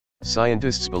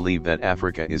Scientists believe that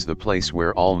Africa is the place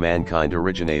where all mankind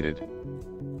originated.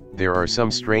 There are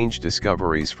some strange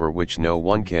discoveries for which no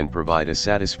one can provide a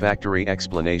satisfactory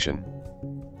explanation.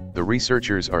 The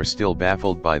researchers are still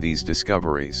baffled by these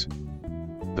discoveries.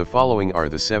 The following are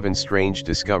the 7 strange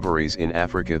discoveries in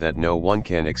Africa that no one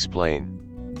can explain.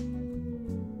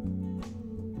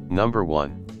 Number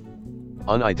 1.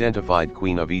 Unidentified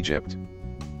Queen of Egypt.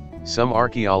 Some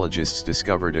archaeologists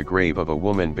discovered a grave of a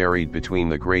woman buried between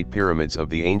the Great Pyramids of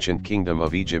the ancient Kingdom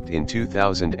of Egypt in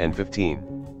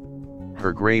 2015.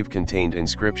 Her grave contained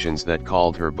inscriptions that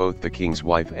called her both the king's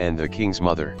wife and the king's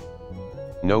mother.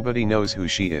 Nobody knows who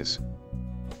she is.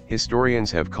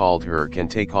 Historians have called her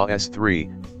Khentekau III,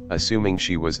 assuming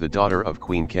she was the daughter of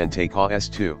Queen Khentekau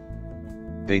II.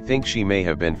 They think she may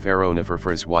have been Pharaoh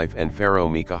Nefertiti's wife and Pharaoh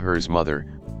Menkaher's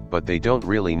mother, but they don't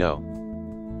really know.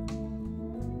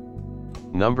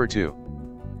 Number 2.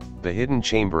 The Hidden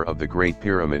Chamber of the Great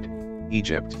Pyramid,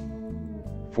 Egypt.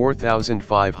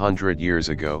 4,500 years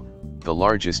ago, the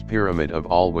largest pyramid of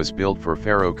all was built for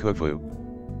Pharaoh Khufu.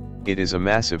 It is a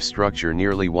massive structure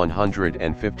nearly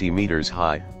 150 meters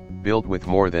high, built with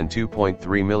more than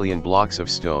 2.3 million blocks of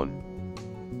stone.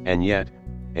 And yet,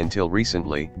 until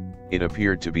recently, it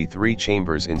appeared to be 3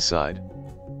 chambers inside.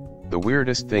 The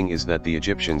weirdest thing is that the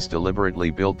Egyptians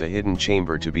deliberately built the hidden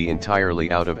chamber to be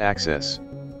entirely out of access.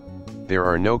 There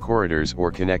are no corridors or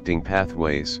connecting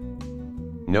pathways.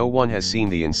 No one has seen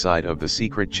the inside of the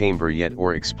secret chamber yet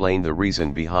or explained the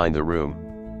reason behind the room.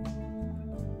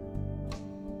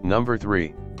 Number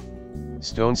 3.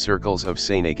 Stone Circles of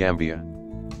Senegambia.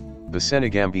 The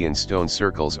Senegambian stone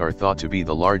circles are thought to be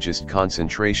the largest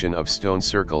concentration of stone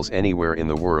circles anywhere in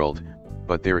the world,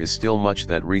 but there is still much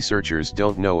that researchers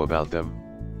don't know about them.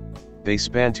 They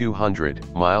span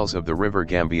 200 miles of the river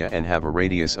Gambia and have a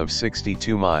radius of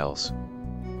 62 miles.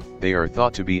 They are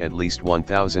thought to be at least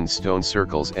 1,000 stone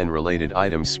circles and related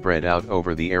items spread out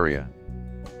over the area.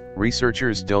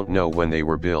 Researchers don't know when they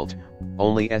were built,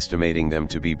 only estimating them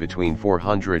to be between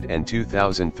 400 and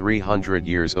 2,300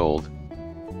 years old.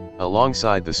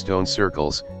 Alongside the stone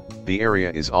circles, the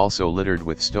area is also littered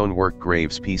with stonework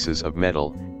graves, pieces of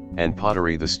metal, and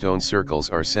pottery. The stone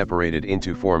circles are separated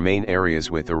into 4 main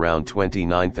areas with around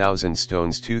 29,000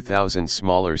 stones, 2,000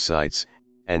 smaller sites,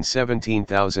 and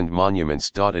 17,000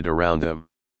 monuments dotted around them.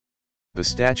 The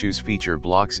statues feature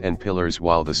blocks and pillars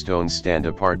while the stones stand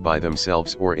apart by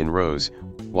themselves or in rows,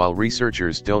 while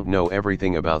researchers don't know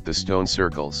everything about the stone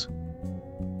circles.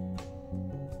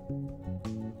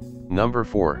 Number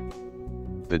 4.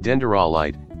 The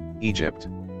Dendrolite, Egypt.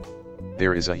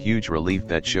 There is a huge relief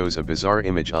that shows a bizarre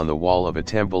image on the wall of a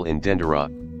temple in Dendera.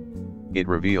 It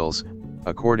reveals,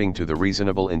 according to the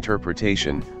reasonable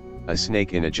interpretation, a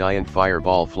snake in a giant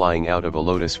fireball flying out of a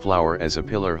lotus flower as a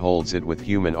pillar holds it with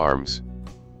human arms.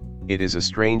 It is a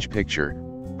strange picture,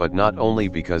 but not only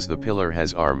because the pillar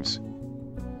has arms.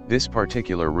 This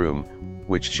particular room,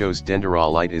 which shows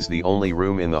Dendrolite, is the only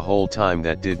room in the whole time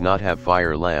that did not have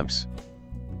fire lamps.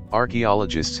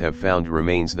 Archaeologists have found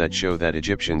remains that show that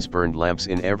Egyptians burned lamps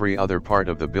in every other part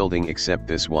of the building except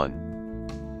this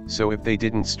one. So if they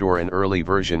didn't store an early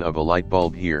version of a light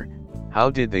bulb here, how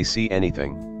did they see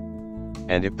anything?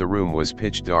 And if the room was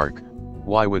pitch dark,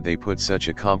 why would they put such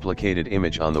a complicated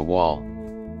image on the wall?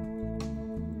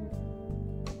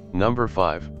 Number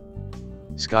 5.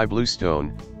 Sky Blue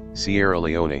Stone, Sierra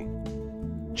Leone.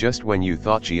 Just when you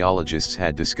thought geologists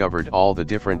had discovered all the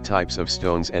different types of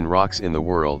stones and rocks in the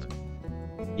world.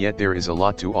 Yet there is a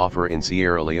lot to offer in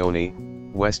Sierra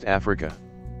Leone, West Africa.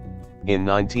 In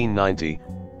 1990,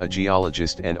 a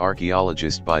geologist and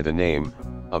archaeologist by the name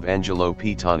of Angelo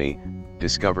Pitani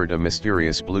discovered a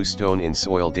mysterious blue stone in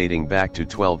soil dating back to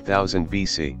 12,000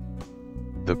 BC.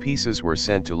 The pieces were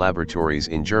sent to laboratories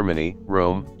in Germany,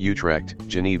 Rome, Utrecht,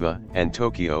 Geneva, and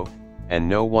Tokyo, and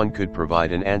no one could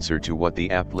provide an answer to what the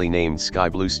aptly named sky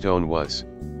blue stone was.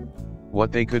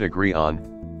 What they could agree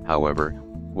on, however,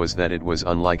 was that it was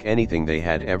unlike anything they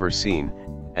had ever seen,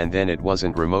 and then it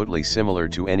wasn't remotely similar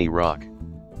to any rock.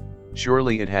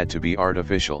 Surely it had to be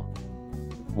artificial.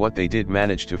 What they did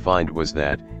manage to find was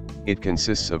that it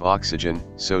consists of oxygen,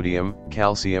 sodium,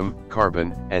 calcium,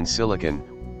 carbon, and silicon,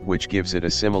 which gives it a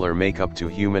similar makeup to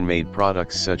human-made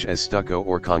products such as stucco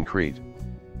or concrete.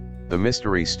 The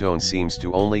mystery stone seems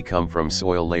to only come from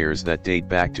soil layers that date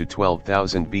back to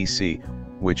 12,000 BC,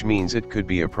 which means it could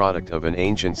be a product of an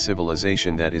ancient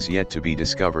civilization that is yet to be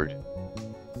discovered.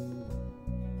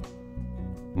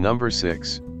 Number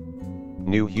 6.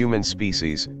 New human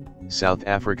species, South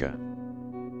Africa.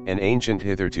 An ancient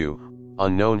hitherto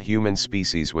unknown human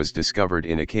species was discovered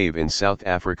in a cave in South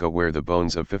Africa where the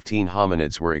bones of 15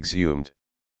 hominids were exhumed.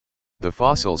 The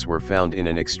fossils were found in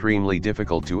an extremely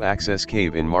difficult to access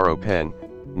cave in Maropen,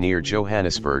 near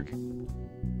Johannesburg.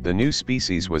 The new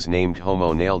species was named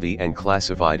Homo naledi and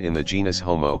classified in the genus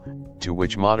Homo, to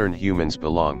which modern humans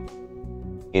belong.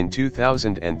 In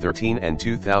 2013 and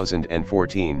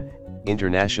 2014,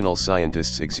 international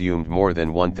scientists exhumed more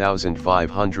than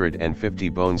 1,550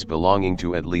 bones belonging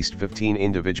to at least 15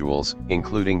 individuals,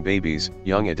 including babies,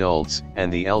 young adults,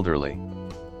 and the elderly.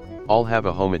 All have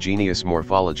a homogeneous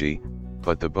morphology,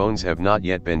 but the bones have not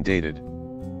yet been dated.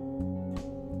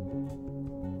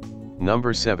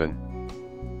 Number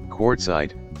 7.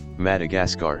 Quartzite,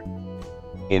 Madagascar.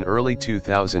 In early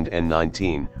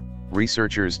 2019,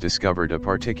 researchers discovered a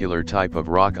particular type of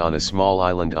rock on a small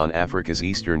island on Africa's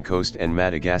eastern coast and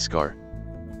Madagascar.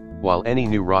 While any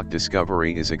new rock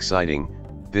discovery is exciting,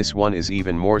 this one is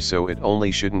even more so. It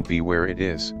only shouldn't be where it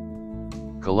is.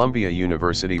 Columbia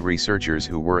University researchers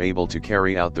who were able to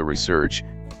carry out the research,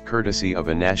 courtesy of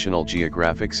a National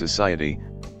Geographic Society,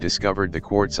 discovered the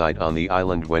quartzite on the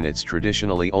island when it's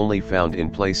traditionally only found in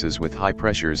places with high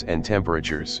pressures and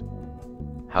temperatures.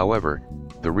 However,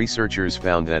 the researchers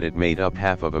found that it made up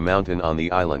half of a mountain on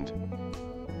the island.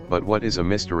 But what is a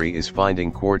mystery is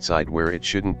finding quartzite where it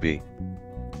shouldn't be.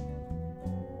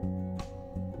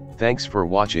 Thanks for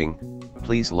watching.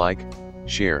 Please like,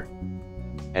 share,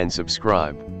 and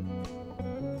subscribe.